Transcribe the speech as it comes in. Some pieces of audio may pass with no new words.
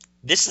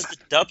This is the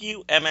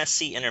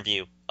WMSC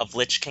interview of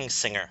Lich King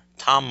singer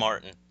Tom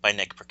Martin by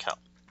Nick Burkell.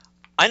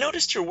 I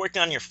noticed you're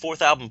working on your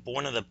fourth album,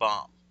 Born of the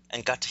Bomb,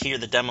 and got to hear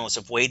the demos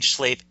of Wage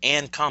Slave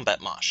and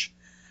Combat Mosh.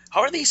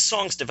 How are these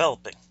songs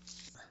developing?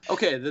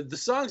 Okay, the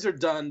songs are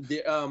done.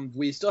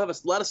 We still have a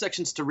lot of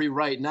sections to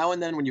rewrite. Now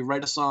and then, when you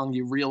write a song,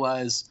 you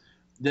realize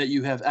that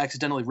you have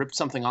accidentally ripped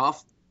something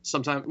off.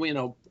 Sometimes,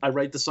 I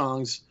write the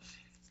songs,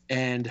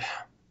 and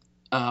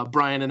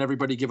Brian and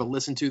everybody give a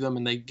listen to them,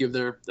 and they give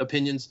their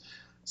opinions.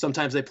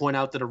 Sometimes they point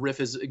out that a riff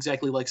is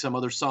exactly like some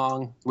other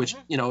song, which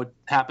it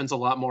happens a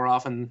lot more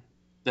often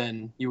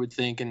than you would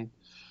think. And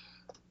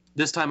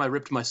this time, I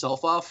ripped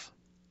myself off.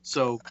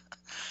 So,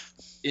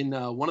 in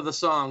one of the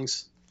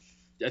songs,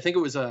 I think it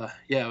was a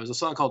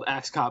song called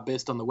Axe Cop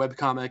based on the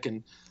webcomic,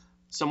 and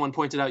someone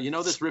pointed out,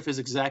 this riff is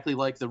exactly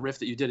like the riff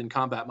that you did in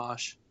Combat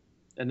Mosh.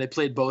 And they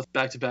played both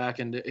back to back,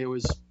 and it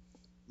was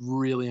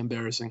really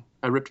embarrassing.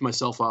 I ripped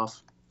myself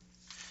off.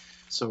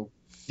 So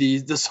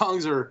the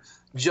songs are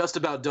just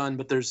about done,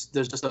 but there's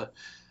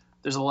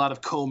a lot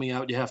of combing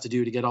out you have to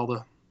do to get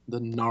all the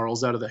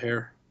gnarls out of the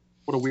hair.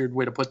 What a weird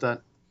way to put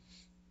that.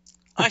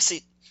 I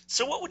see.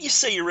 So what would you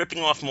say you're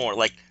ripping off more?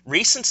 Like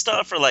recent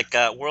stuff or like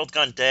World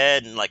Gone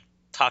Dead and like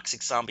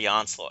Toxic Zombie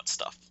Onslaught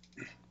stuff?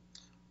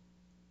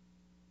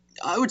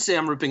 I would say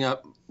I'm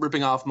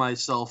ripping off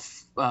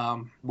myself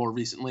more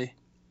recently.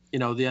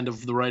 The end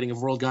of the writing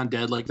of World Gone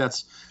Dead. Like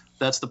that's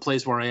the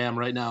place where I am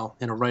right now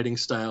in a writing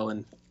style,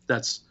 and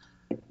that's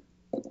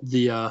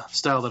the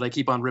style that I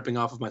keep on ripping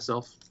off of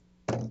myself.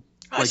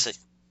 I see.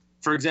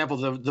 For example,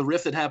 the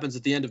riff that happens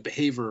at the end of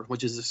Behavior,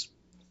 which is this,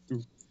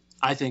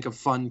 I think, a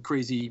fun,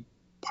 crazy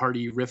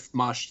party riff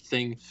mosh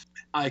thing.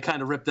 I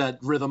kind of ripped that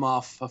rhythm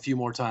off a few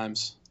more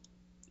times.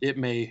 It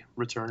may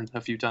return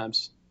a few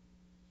times.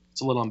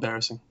 It's a little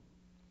embarrassing.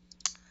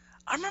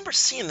 I remember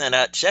seeing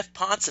that Jeff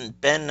Potts and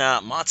Ben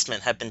Motzman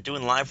have been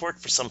doing live work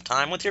for some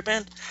time with your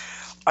band.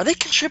 Are they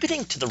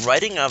contributing to the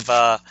writing of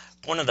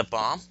Born of the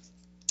Bomb?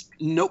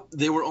 Nope,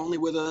 they were only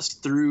with us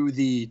through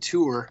the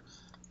tour,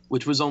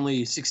 which was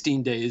only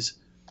 16 days.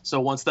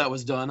 So once that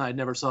was done, I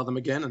never saw them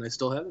again, and I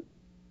still haven't.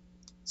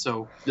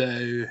 So,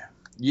 they're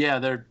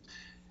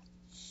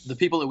the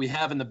people that we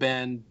have in the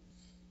band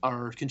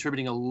are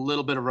contributing a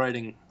little bit of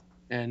writing,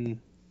 and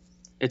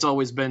it's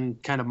always been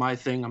kind of my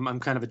thing. I'm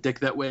kind of a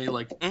dick that way.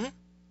 Like,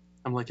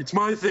 I'm like, it's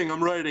my thing.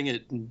 I'm writing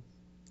it, and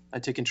I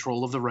take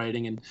control of the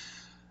writing. And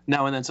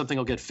now and then something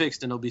will get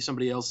fixed, and it'll be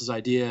somebody else's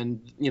idea.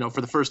 And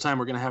for the first time,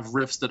 we're gonna have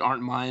riffs that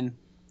aren't mine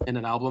in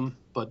an album.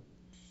 But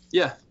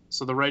yeah,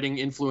 so the writing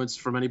influence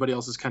from anybody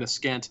else is kind of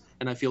scant,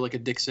 and I feel like a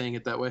dick saying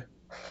it that way.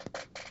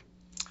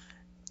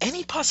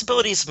 Any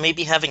possibilities of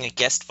maybe having a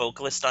guest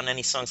vocalist on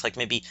any songs, like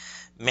maybe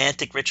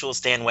Mantic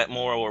Rituals, Dan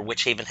Wetmore, or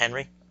Witch Haven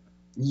Henry?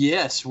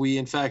 Yes, we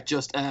in fact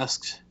just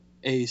asked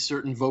a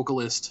certain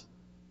vocalist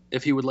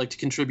if he would like to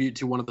contribute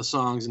to one of the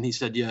songs, and he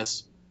said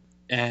yes.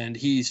 And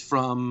he's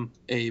from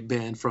a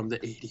band from the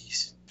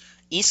 80s.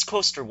 East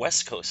Coast or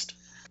West Coast?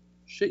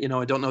 Shit,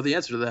 I don't know the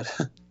answer to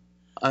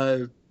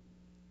that.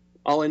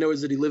 All I know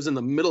is that he lives in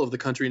the middle of the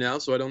country now,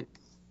 so I don't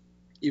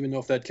even know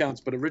if that counts.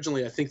 But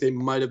originally, I think they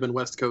might have been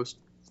West Coast.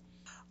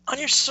 On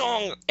your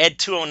song Ed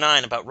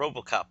 209 about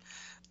RoboCop,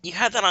 you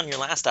had that on your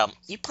last album.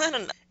 You plan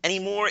on any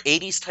more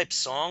 80s type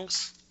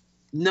songs?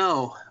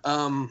 No.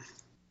 I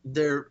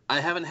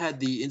haven't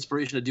had the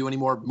inspiration to do any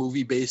more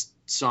movie-based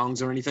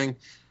songs or anything.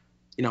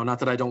 Not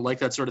that I don't like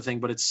that sort of thing,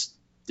 but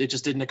it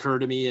just didn't occur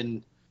to me.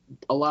 And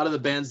a lot of the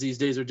bands these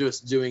days are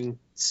just doing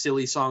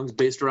silly songs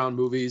based around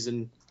movies.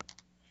 And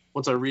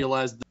once I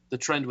realized the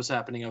trend was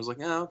happening, I was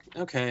like, oh,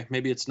 okay,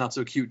 maybe it's not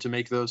so cute to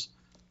make those.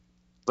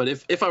 But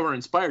if I were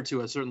inspired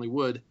to, I certainly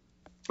would.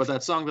 But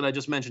that song that I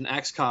just mentioned,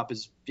 Axe Cop,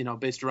 is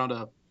based around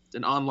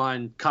an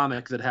online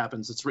comic that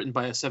happens. It's written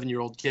by a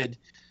 7-year-old kid,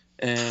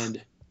 and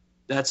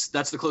that's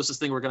the closest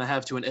thing we're gonna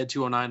have to an Ed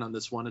 209 on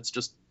this one. It's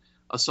just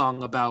a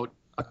song about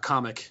a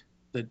comic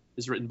that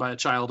is written by a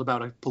child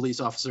about a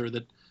police officer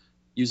that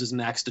uses an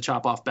axe to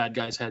chop off bad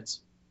guys' heads.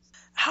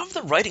 How have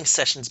the writing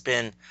sessions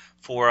been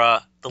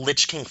for the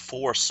Lich King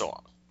 4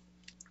 song?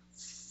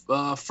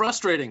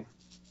 Frustrating.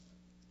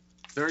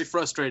 Very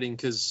frustrating,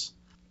 because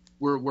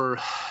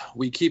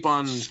we keep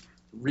on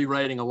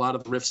rewriting a lot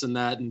of the riffs in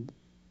that, and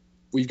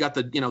we've got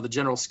the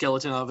general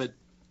skeleton of it.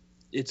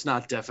 It's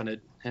not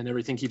definite, and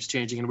everything keeps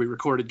changing. And we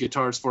recorded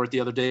guitars for it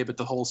the other day, but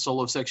the whole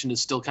solo section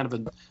is still kind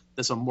of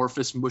this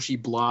amorphous, mushy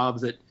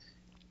blob that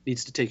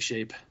needs to take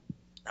shape.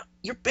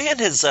 Your band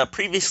has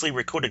previously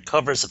recorded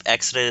covers of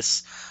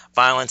Exodus,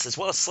 Violence, as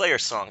well as Slayer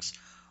songs.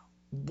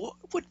 What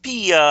would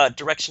be a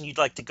direction you'd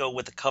like to go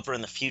with a cover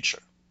in the future?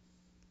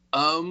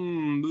 I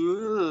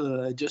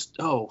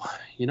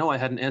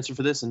had an answer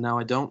for this, and now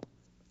I don't.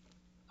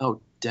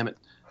 Oh, damn it.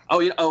 Oh,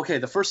 yeah, okay.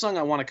 The first song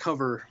I want to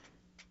cover,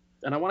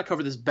 and I want to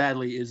cover this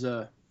badly, is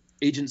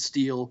Agent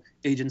Steel,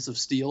 Agents of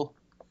Steel.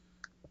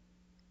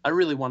 I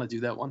really want to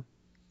do that one,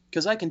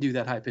 because I can do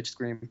that high-pitched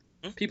scream.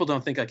 People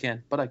don't think I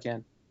can, but I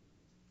can.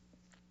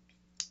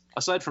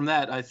 Aside from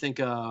that, I think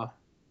I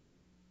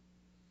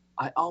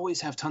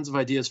always have tons of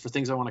ideas for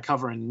things I want to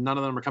cover, and none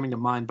of them are coming to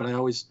mind, but I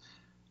always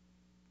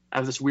I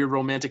have this weird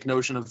romantic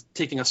notion of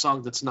taking a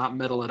song that's not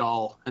metal at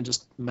all and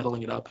just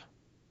metaling it up.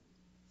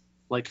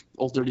 Like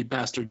Old Dirty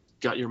Bastard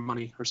Got Your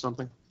Money or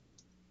something.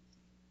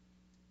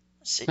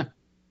 Let's see.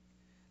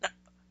 Now,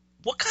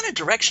 what kind of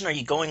direction are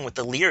you going with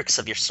the lyrics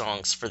of your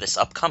songs for this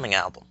upcoming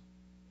album?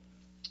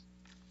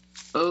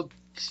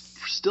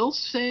 Still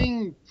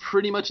saying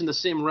pretty much in the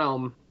same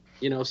realm.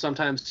 You know,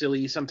 sometimes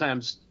silly,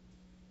 sometimes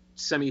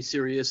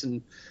semi-serious,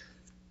 and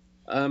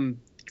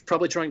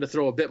probably trying to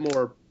throw a bit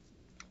more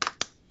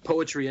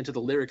poetry into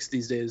the lyrics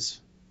these days.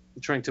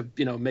 I'm trying to,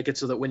 you know, make it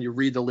so that when you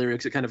read the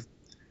lyrics, it kind of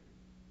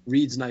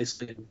reads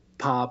nicely and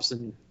pops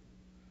and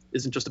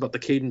isn't just about the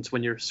cadence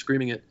when you're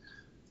screaming it.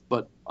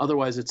 But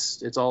otherwise,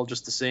 it's all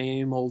just the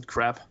same old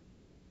crap.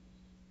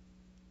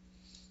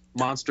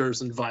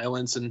 Monsters and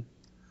violence and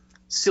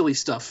silly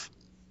stuff.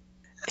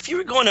 If you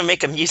were going to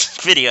make a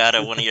music video out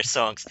of one of your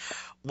songs,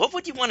 what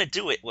would you want to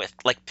do it with?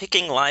 Like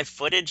picking live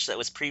footage that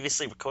was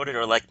previously recorded,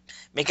 or like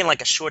making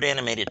like a short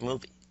animated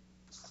movie?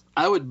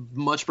 I would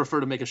much prefer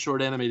to make a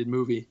short animated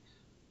movie.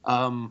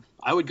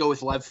 I would go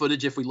with live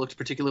footage if we looked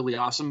particularly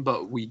awesome,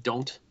 but we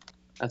don't.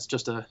 That's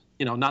just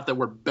not that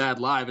we're bad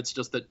live. It's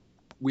just that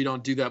we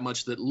don't do that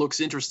much that looks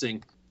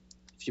interesting.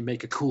 If you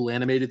make a cool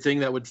animated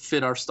thing, that would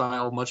fit our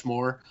style much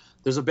more.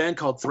 There's a band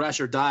called Thrash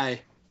or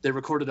Die. They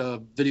recorded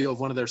a video of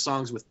one of their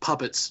songs with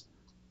puppets,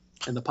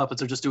 and the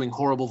puppets are just doing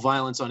horrible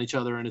violence on each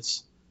other, and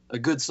it's a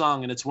good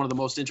song, and it's one of the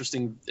most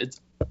interesting.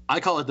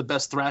 I call it the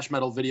best thrash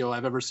metal video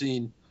I've ever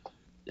seen.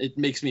 It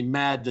makes me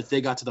mad that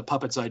they got to the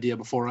puppets idea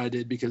before I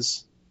did,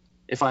 because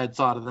if I had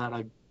thought of that,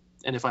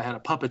 and if I had a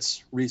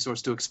puppets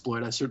resource to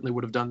exploit, I certainly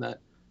would have done that,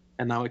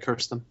 and now I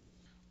curse them.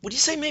 Would you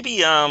say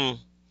maybe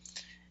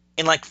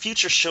in like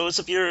future shows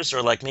of yours,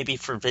 or like maybe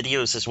for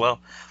videos as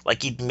well,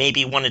 like you'd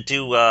maybe want to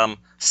do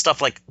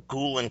stuff like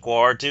Ghoul and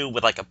Gwar do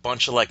with like a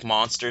bunch of like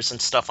monsters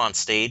and stuff on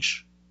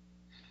stage?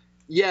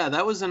 Yeah,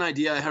 that was an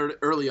idea I heard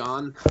early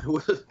on,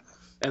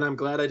 and I'm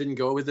glad I didn't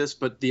go with this,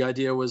 but the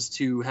idea was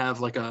to have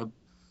like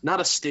not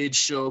a stage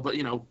show, but,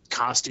 you know,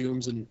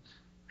 costumes, and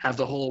have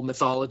the whole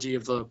mythology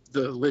of the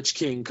Lich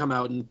King come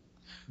out and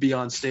be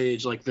on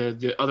stage. Like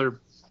the other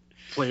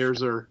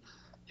players are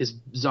his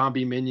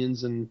zombie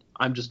minions, and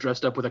I'm just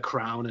dressed up with a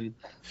crown,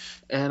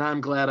 and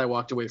I'm glad I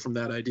walked away from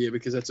that idea,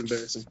 because that's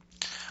embarrassing.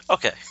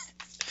 Okay.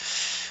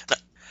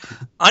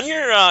 On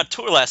your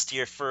tour last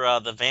year for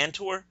the van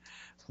tour,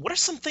 what are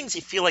some things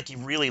you feel like you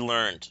really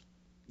learned?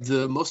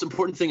 The most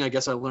important thing I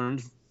guess I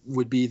learned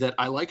would be that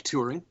I like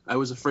touring. I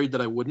was afraid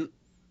that I wouldn't,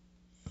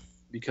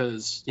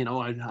 because, you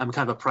know, I'm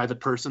kind of a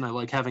private person. I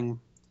like having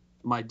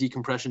my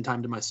decompression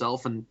time to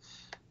myself, and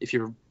if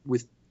you're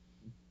with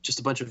just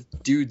a bunch of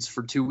dudes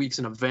for 2 weeks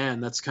in a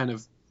van, that's kind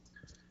of,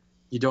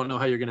 you don't know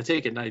how you're going to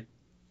take it. And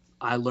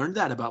I learned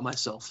that about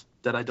myself,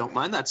 that I don't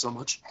mind that so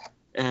much.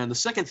 And the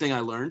second thing I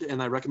learned,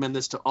 and I recommend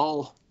this to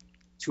all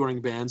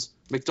touring bands,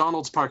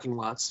 McDonald's parking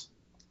lots.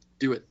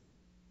 Do it.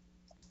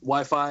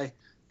 Wi-Fi,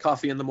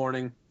 coffee in the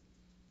morning.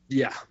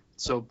 Yeah.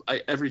 So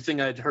everything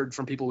I'd heard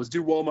from people was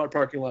do Walmart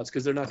parking lots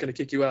because they're not going to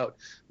kick you out.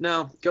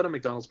 No, go to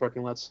McDonald's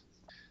parking lots.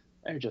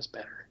 They're just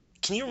better.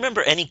 Can you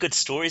remember any good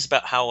stories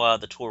about how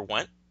the tour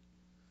went?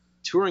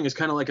 Touring is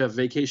kind of like a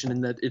vacation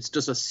in that it's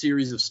just a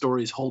series of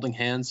stories holding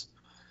hands,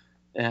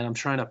 and I'm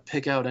trying to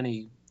pick out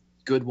any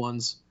good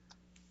ones.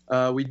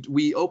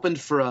 We opened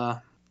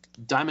for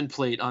Diamond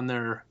Plate on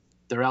their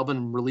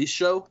album release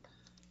show,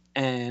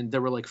 and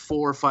there were like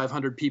 400 or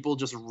 500 people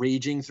just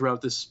raging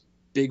throughout this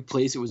big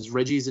place. It was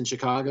Reggie's in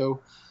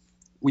Chicago.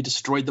 We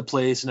destroyed the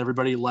place, and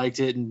everybody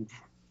liked it, and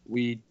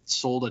we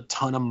sold a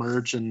ton of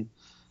merch, and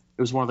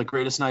it was one of the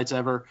greatest nights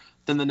ever.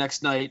 Then the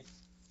next night,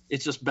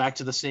 it's just back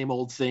to the same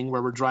old thing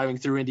where we're driving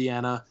through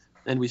Indiana,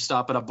 and we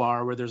stop at a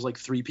bar where there's like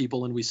 3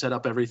 people, and we set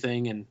up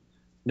everything, and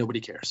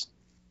nobody cares.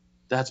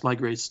 That's my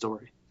great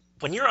story.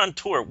 When you're on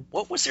tour,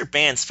 what was your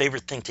band's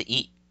favorite thing to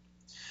eat?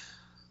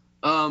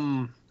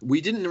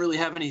 We didn't really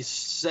have any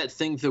set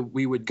thing that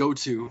we would go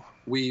to.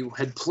 We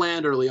had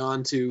planned early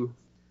on to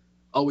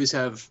always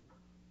have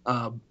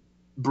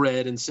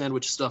bread and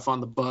sandwich stuff on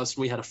the bus.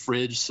 We had a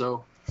fridge,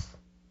 so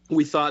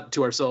we thought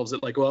to ourselves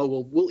that, like,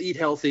 well, we'll eat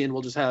healthy, and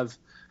we'll just have,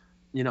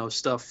 you know,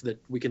 stuff that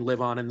we can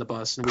live on in the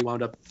bus. And we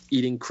wound up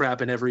eating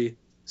crap in every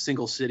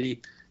single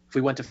city. If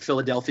we went to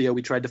Philadelphia,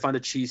 we tried to find a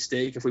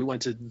cheesesteak. If we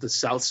went to the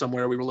South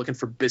somewhere, we were looking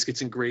for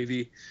biscuits and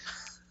gravy.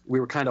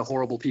 We were kind of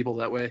horrible people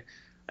that way.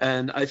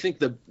 And I think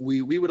that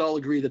we would all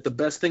agree that the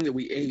best thing that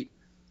we ate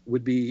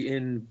would be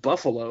in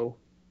Buffalo,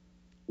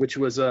 which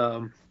was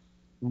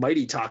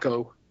Mighty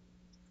Taco.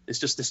 It's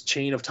just this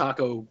chain of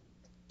taco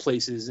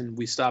places, and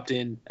we stopped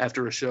in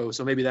after a show.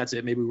 So maybe that's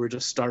it. Maybe we were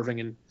just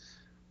starving and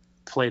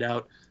played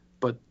out.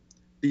 But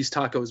these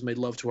tacos made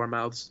love to our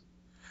mouths.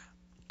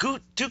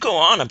 Do go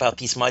on about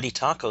these Mighty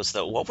Tacos,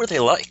 though. What were they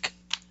like?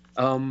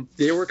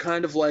 They were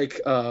kind of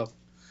like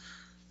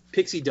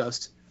pixie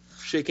dust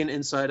shaken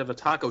inside of a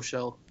taco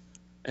shell.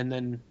 And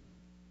then,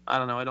 I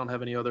don't know, I don't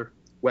have any other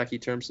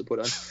wacky terms to put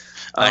on.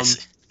 I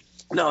see.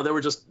 No, they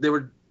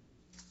were,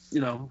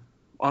 you know,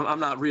 I'm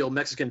not real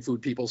Mexican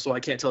food people, so I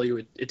can't tell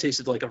you it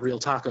tasted like a real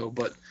taco,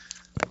 but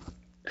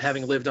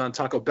having lived on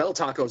Taco Bell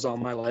tacos all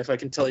my life, I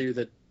can tell you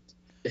that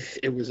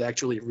it was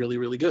actually really,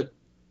 really good.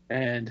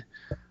 And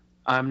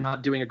I'm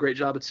not doing a great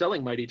job at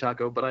selling Mighty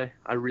Taco, but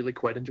I really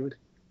quite enjoyed it.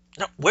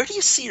 Now, where do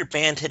you see your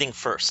band hitting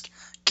first?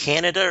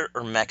 Canada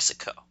or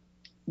Mexico?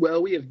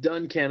 Well, we have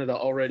done Canada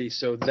already,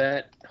 so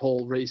that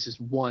whole race is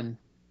won.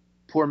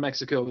 Poor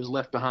Mexico was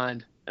left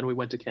behind, and we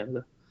went to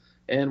Canada.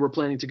 And we're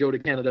planning to go to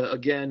Canada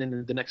again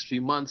in the next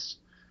few months.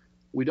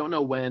 We don't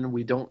know when.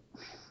 We don't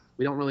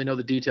really know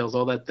the details.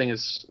 All that thing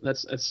is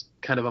that's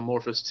kind of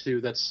amorphous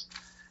too. It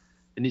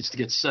needs to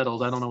get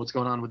settled. I don't know what's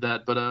going on with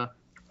that, but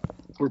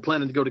we're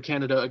planning to go to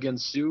Canada again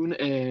soon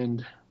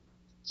and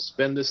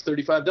spend this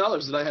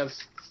 $35 that I have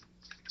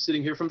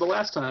sitting here from the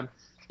last time.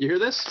 You hear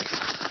this?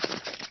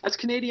 That's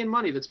Canadian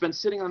money that's been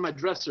sitting on my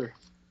dresser,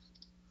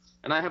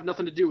 and I have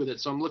nothing to do with it,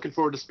 so I'm looking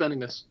forward to spending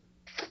this.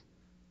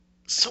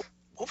 So,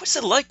 what was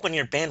it like when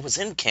your band was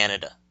in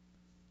Canada?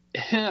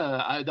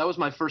 Yeah, that was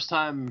my first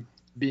time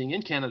being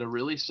in Canada,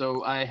 really.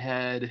 So I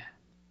had,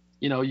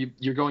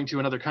 you're going to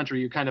another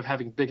country, you're kind of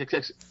having big,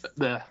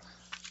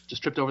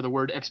 just tripped over the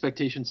word,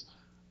 expectations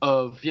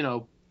of,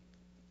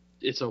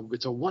 it's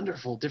a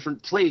wonderful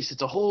different place.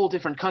 It's a whole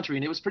different country,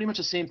 and it was pretty much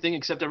the same thing,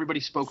 except everybody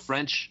spoke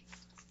French,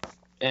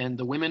 and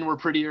the women were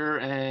prettier,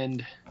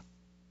 and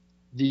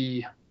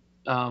the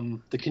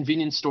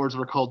convenience stores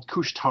were called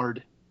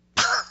couche-tard.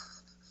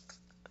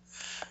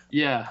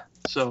 Yeah.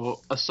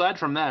 So aside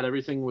from that,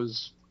 everything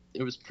was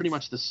pretty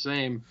much the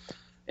same.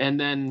 And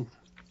then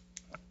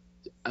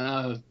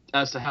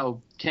as to how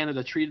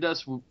Canada treated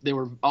us, they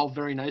were all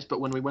very nice. But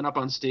when we went up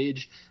on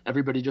stage,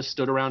 everybody just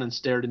stood around and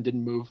stared and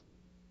didn't move.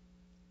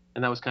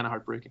 And that was kind of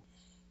heartbreaking.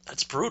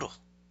 That's brutal.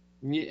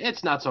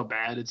 It's not so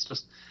bad. It's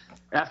just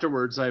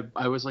afterwards, I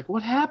was like,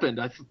 what happened?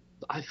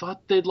 I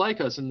thought they'd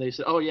like us. And they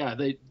said, oh, yeah,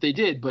 they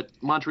did. But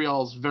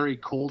Montreal's very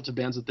cold to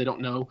bands that they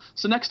don't know.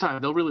 So next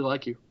time, they'll really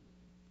like you.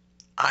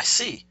 I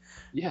see.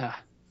 Yeah,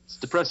 it's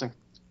depressing.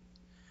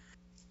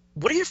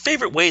 What are your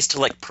favorite ways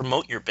to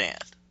promote your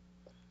band?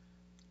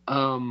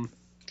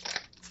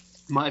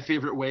 My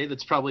favorite way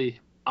that's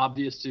probably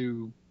obvious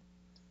to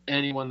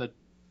anyone that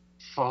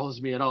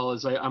follows me at all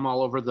is I'm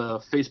all over the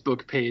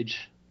Facebook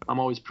page. I'm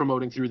always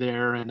promoting through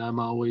there, and I'm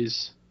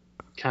always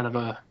kind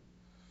of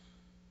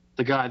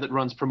the guy that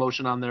runs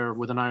promotion on there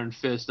with an iron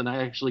fist, and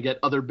I actually get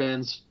other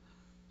bands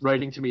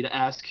writing to me to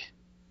ask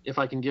if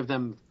I can give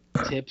them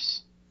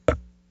tips,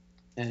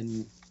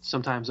 and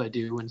sometimes I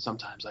do, and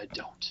sometimes I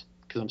don't,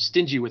 because I'm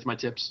stingy with my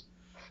tips.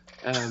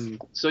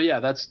 So yeah,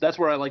 that's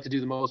where I like to do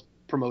the most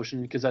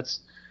promotion, because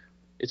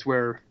it's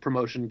where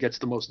promotion gets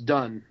the most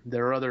done.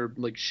 There are other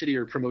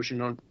shittier promotion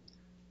on.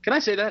 Can I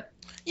say that?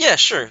 Yeah,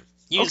 sure.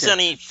 Use Okay.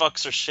 any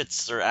fucks or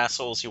shits or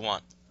assholes you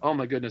want. Oh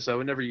my goodness, I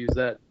would never use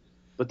that.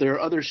 But there are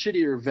other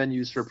shittier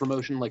venues for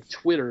promotion, like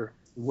Twitter,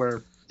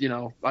 where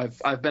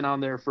I've been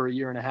on there for a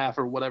year and a half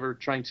or whatever,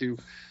 trying to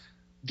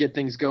get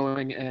things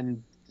going,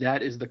 and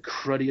that is the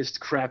cruddiest,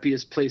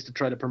 crappiest place to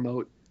try to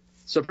promote.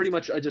 So pretty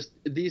much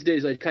these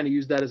days I kind of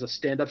use that as a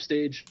stand-up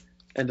stage,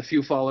 and the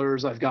few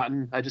followers I've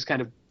gotten, I just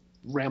kind of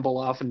ramble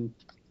off and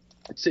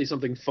say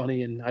something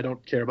funny, and I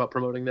don't care about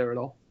promoting there at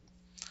all.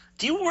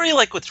 Do you worry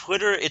with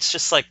Twitter, it's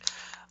just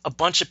a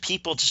bunch of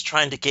people just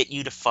trying to get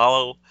you to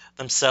follow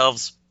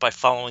themselves by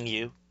following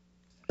you?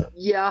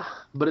 Yeah,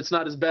 but it's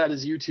not as bad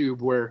as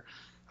YouTube, where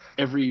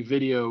every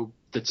video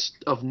that's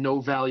of no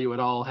value at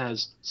all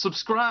has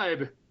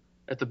subscribe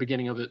at the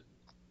beginning of it.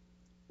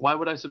 Why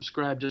would I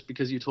subscribe just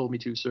because you told me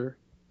to, sir?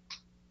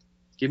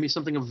 Give me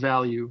something of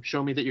value.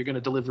 Show me that you're going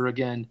to deliver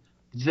again.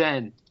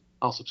 Then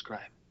I'll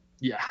subscribe.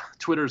 Yeah,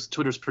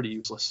 Twitter's pretty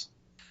useless.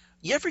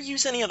 You ever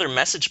use any other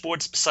message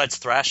boards besides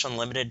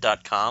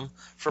thrashunlimited.com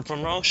for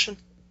promotion?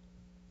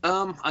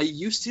 I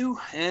used to,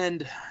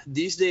 and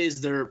these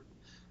days there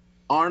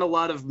aren't a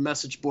lot of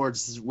message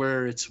boards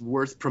where it's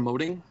worth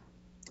promoting.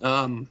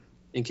 In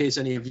case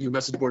any of you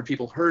message board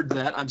people heard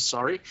that, I'm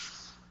sorry.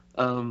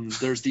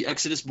 There's the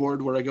Exodus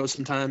board where I go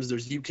sometimes.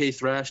 There's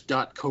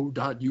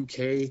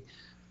ukthrash.co.uk.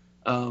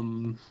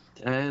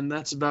 And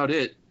that's about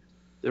it.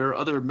 There are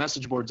other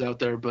message boards out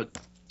there, but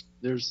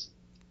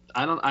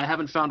I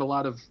haven't found a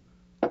lot of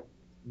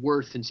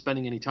worth in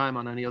spending any time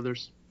on any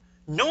others.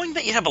 Knowing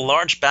that you have a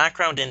large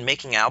background in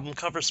making album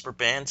covers for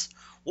bands,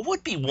 what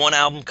would be one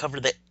album cover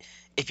that,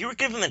 if you were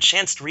given the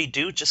chance to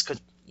redo just because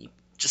you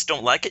just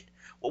don't like it,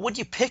 what would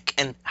you pick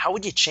and how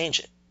would you change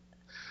it?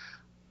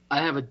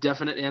 I have a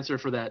definite answer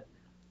for that.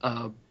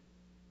 A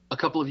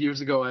couple of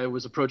years ago, I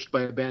was approached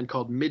by a band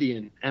called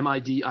Midian,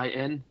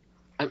 M-I-D-I-N.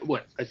 I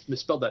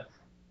misspelled that.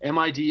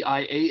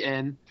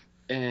 M-I-D-I-A-N,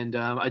 and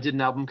I did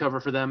an album cover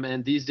for them,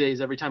 and these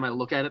days, every time I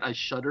look at it, I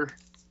shudder,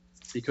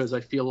 because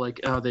I feel like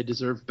they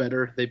deserve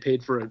better. They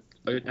paid for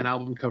an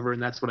album cover,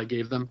 and that's what I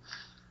gave them.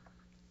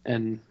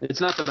 And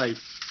it's not that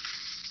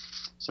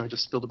sorry, I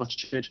just spilled a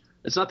bunch of change.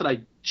 It's not that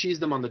I cheesed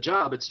them on the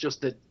job. It's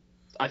just that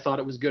I thought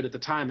it was good at the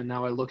time, and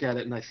now I look at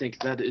it and I think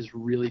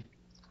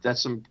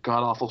that's some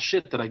god-awful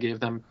shit that I gave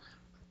them,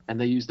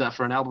 and they used that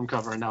for an album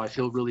cover, and now I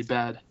feel really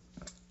bad.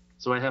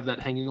 So I have that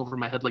hanging over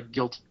my head like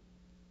guilt.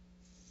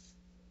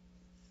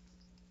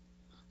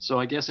 So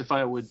I guess if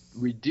I would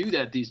redo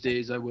that these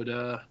days, I would,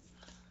 I'd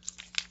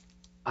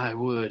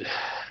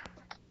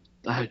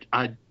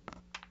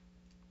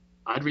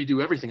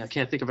redo everything. I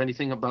can't think of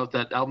anything about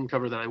that album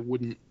cover that I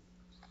wouldn't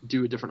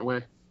do a different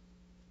way.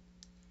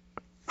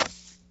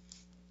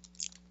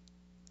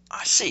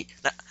 I see.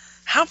 Now,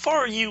 how far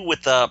are you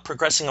with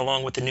progressing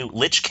along with the new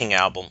Lich King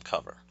album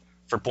cover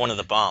for Born of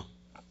the Bomb?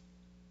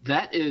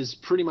 That is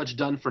pretty much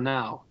done for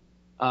now.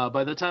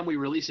 By the time we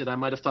release it, I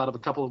might have thought of a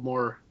couple of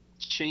more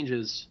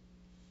changes.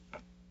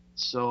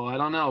 So I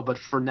don't know, but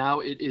for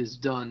now it is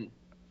done,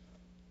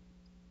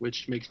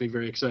 which makes me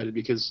very excited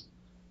because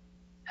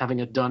having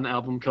a done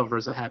album cover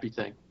is a happy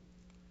thing.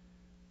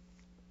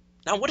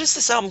 Now, what does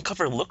this album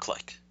cover look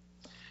like?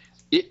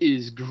 It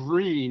is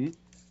green.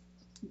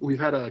 We've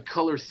had a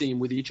color theme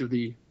with each of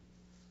the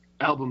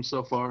albums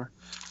so far.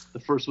 The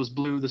first was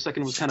blue, the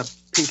second was kind of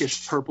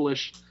pinkish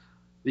purplish.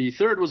 The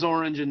third was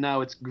orange, and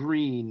now it's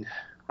green.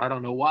 I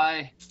don't know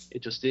why.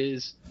 It just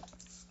is.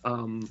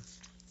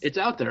 It's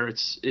out there.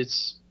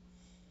 It's.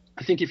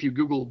 I think if you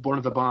Google "Born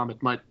of the Bomb,"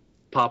 it might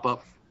pop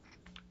up.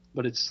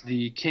 But it's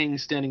the king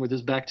standing with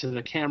his back to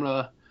the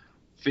camera,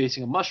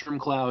 facing a mushroom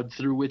cloud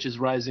through which is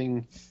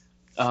rising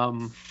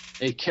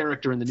a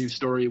character in the new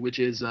story, which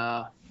is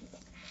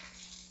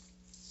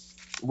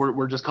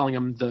we're just calling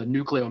him the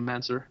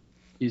Nucleomancer.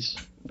 He's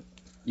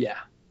a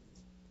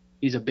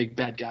big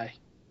bad guy,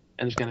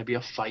 and there's going to be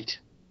a fight.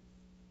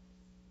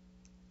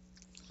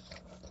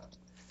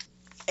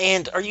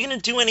 And are you going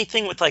to do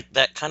anything with like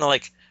that kind of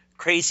like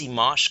crazy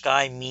mosh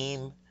guy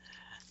meme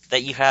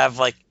that you have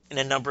like in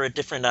a number of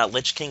different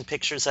Lich King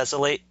pictures as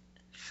of late?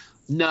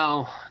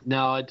 No,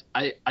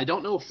 I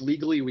don't know if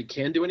legally we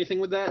can do anything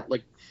with that.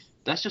 Like,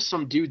 that's just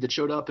some dude that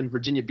showed up in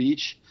Virginia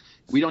Beach.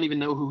 We don't even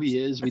know who he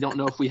is. We don't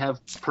know if we have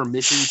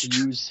permission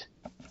to use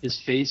his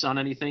face on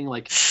anything.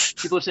 Like,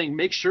 people are saying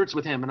make shirts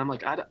with him, and I'm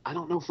like, I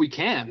don't know if we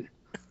can.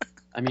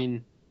 I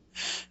mean,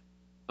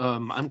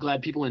 I'm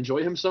glad people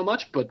enjoy him so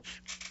much, but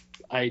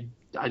I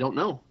don't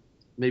know.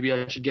 Maybe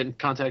I should get in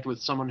contact with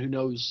someone who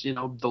knows,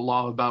 the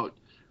law about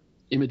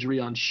imagery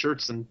on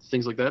shirts and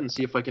things like that, and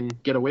see if I can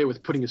get away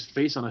with putting his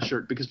face on a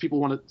shirt, because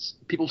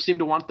people seem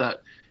to want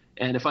that.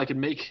 And if I can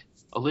make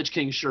a Lich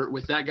King shirt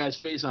with that guy's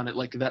face on it,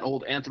 like that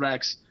old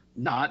Anthrax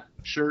Knot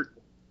shirt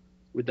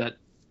with that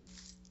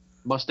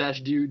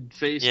mustache dude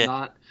face,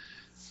 Knot,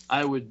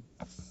 I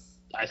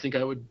think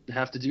I would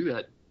have to do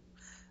that.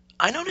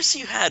 I noticed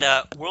you had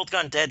World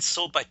Gone Dead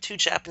sold by 2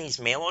 Japanese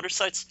mail order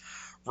sites,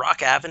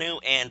 Rock Avenue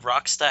and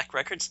Rockstack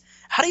Records.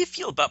 How do you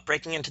feel about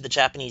breaking into the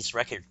Japanese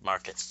record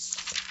market?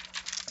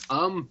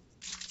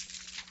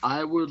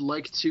 I would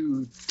like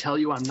to tell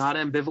you I'm not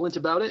ambivalent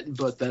about it,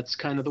 but that's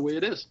kind of the way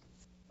it is.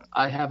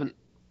 I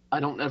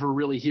don't ever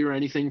really hear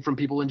anything from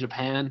people in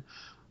Japan.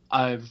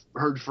 I've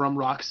heard from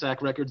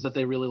Rockstack Records that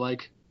they really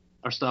like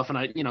our stuff,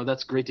 and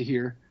that's great to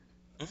hear.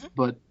 Mm-hmm.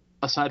 But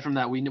aside from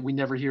that, we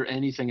never hear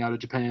anything out of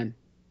Japan.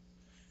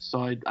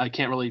 So I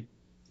can't really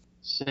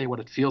say what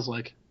it feels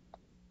like.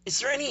 Is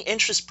there any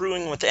interest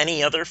brewing with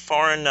any other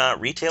foreign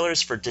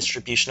retailers for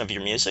distribution of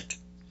your music?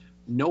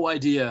 No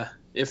idea.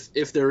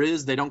 If there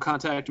is, they don't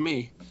contact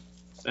me,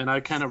 and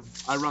I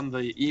run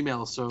the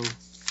email, so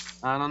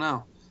I don't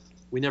know.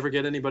 We never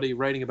get anybody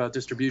writing about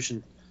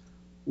distribution.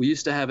 We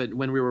used to have it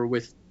when we were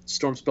with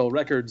Stormspell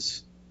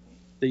Records.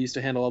 They used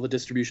to handle all the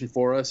distribution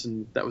for us,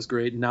 and that was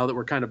great. And now that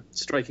we're kind of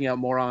striking out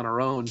more on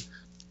our own,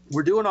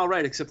 we're doing all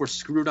right, except we're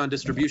screwed on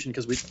distribution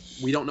because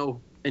we don't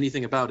know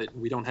anything about it.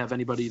 We don't have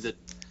anybody that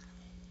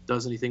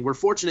does anything. We're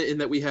fortunate in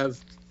that we have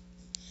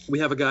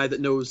a guy that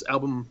knows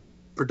album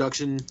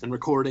production and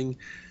recording.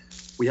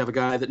 We have a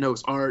guy that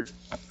knows art,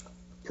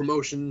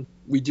 promotion.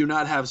 We do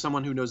not have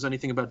someone who knows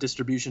anything about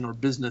distribution or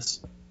business.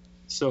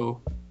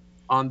 So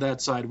on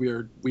that side, we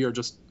are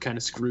just kind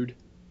of screwed.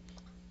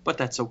 But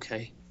that's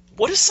okay.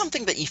 What is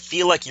something that you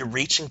feel like you're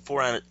reaching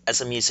for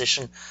as a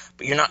musician,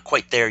 but you're not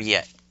quite there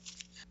yet?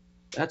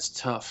 That's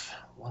tough.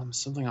 Well,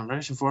 something I'm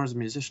reaching for as a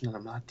musician and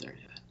I'm not there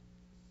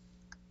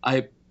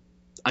yet.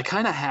 I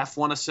kind of half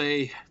want to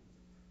say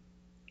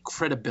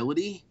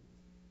credibility,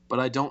 but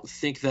I don't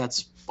think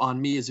that's on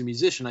me as a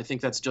musician. I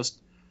think that's just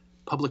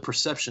public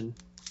perception.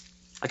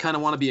 I kind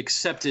of want to be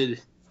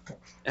accepted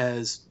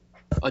as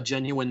a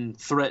genuine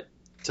threat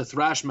to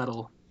thrash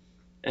metal,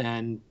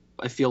 and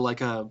I feel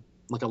like a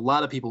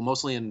lot of people,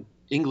 mostly in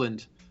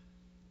England,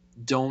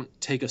 don't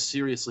take us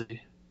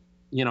seriously.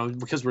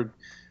 Because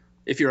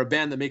if you're a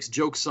band that makes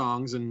joke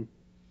songs and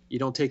you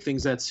don't take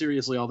things that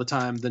seriously all the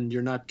time, then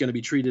you're not going to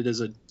be treated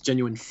as a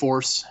genuine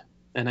force.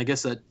 And I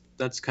guess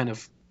that's kind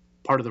of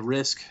part of the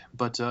risk.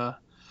 But I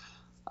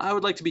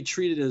would like to be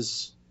treated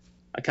as,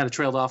 I kind of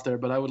trailed off there,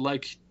 but I would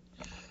like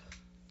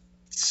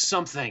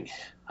something.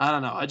 I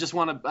don't know. I just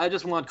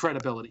want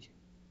credibility.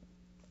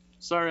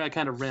 Sorry, I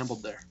kind of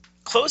rambled there.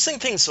 Closing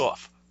things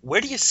off,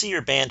 where do you see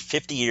your band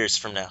 50 years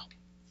from now?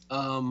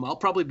 I'll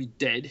probably be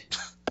dead.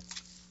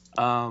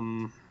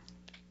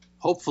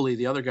 Hopefully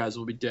the other guys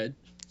will be dead.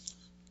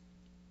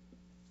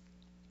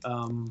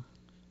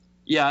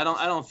 I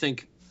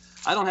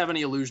don't have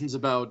any illusions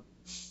about,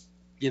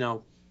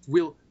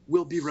 we'll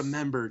we'll be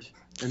remembered,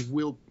 and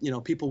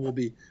people will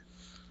be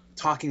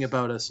talking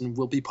about us, and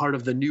we'll be part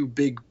of the new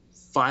big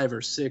 5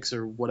 or 6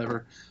 or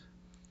whatever.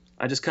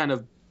 I just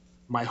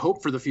my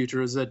hope for the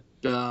future is that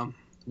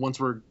once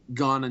we're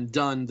gone and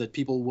done, that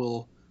people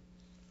will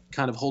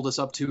kind of hold us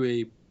up to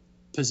a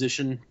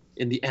position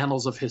in the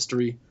annals of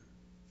history.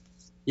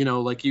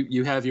 Like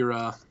you have your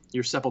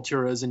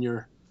Sepulturas and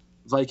your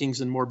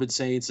Vikings and Morbid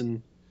Saints,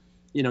 and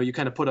you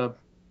kind of put a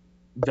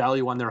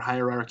value on their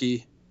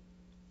hierarchy,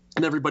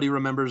 and everybody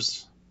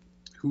remembers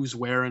who's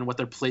where and what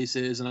their place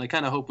is. And I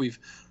kind of hope we've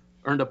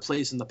earned a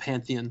place in the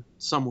pantheon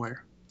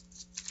somewhere.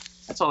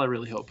 That's all I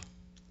really hope.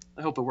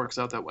 I hope it works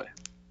out that way.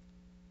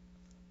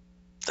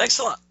 Thanks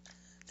a lot.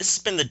 This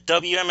has been the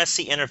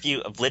WMSC interview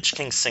of Lich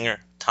King singer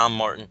Tom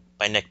Martin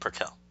by Nick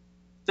Purkell.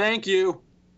 Thank you.